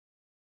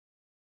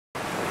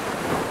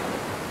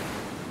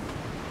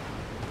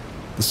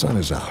The sun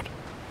is out,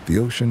 the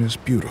ocean is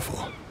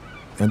beautiful,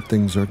 and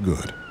things are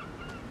good.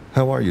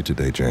 How are you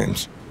today,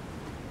 James?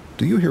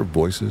 Do you hear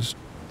voices?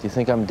 Do you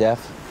think I'm deaf?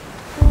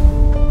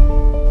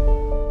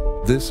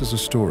 This is a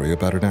story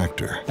about an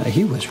actor.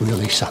 He was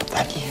really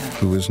something.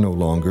 Who is no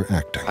longer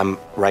acting. I'm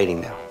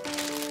writing now.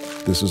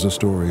 This is a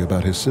story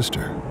about his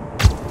sister,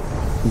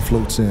 who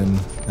floats in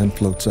and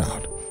floats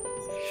out.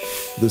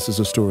 This is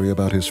a story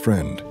about his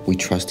friend. We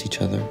trust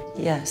each other.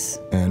 Yes.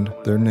 And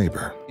their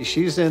neighbor.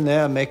 She's in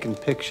there making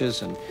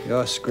pictures, and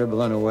you're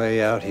scribbling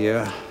away out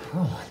here.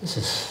 Oh, this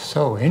is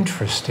so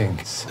interesting.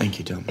 Thank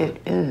you, Tom.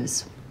 It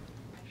is.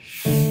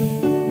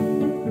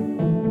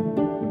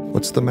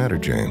 What's the matter,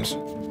 James?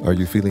 Are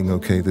you feeling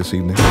okay this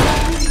evening?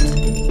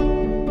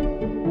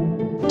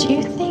 Do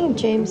you think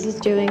James is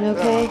doing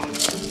okay?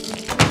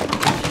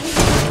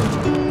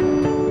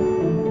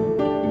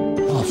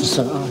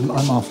 Officer,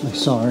 I'm awfully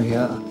sorry.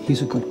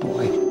 He's a good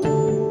boy.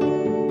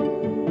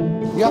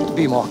 You have to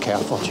be more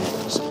careful,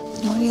 James.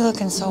 What are you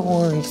looking so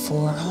worried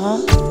for,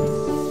 huh?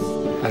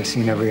 I've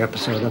seen every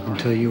episode up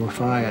until you were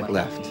fired. I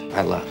left.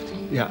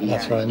 Yeah,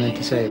 that's what I meant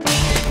to say.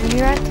 When you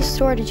were at the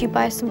store, did you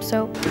buy some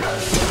soap?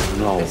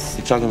 No,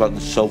 you're talking about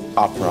the soap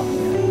opera.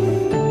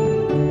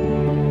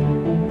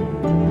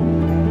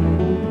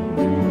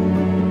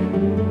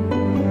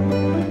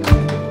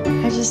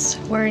 I just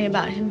worry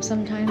about him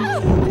sometimes.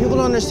 People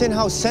don't understand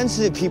how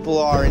sensitive people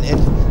are, and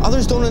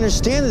others don't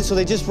understand it, so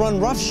they just run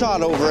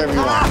roughshod over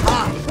everyone.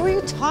 Who are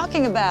you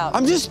talking about?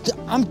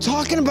 I'm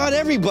talking about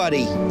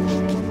everybody.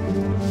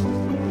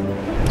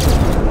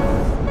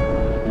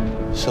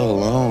 So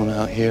alone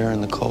out here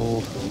in the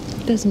cold.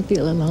 Doesn't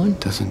feel alone.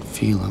 Doesn't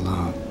feel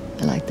alone.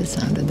 I like the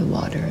sound of the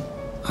water.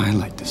 I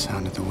like the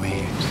sound of the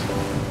waves.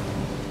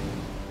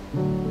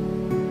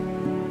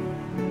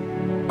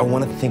 I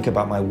want to think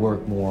about my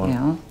work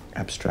more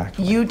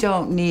abstractly. You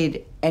don't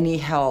need any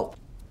help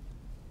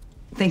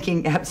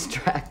thinking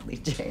abstractly,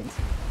 James.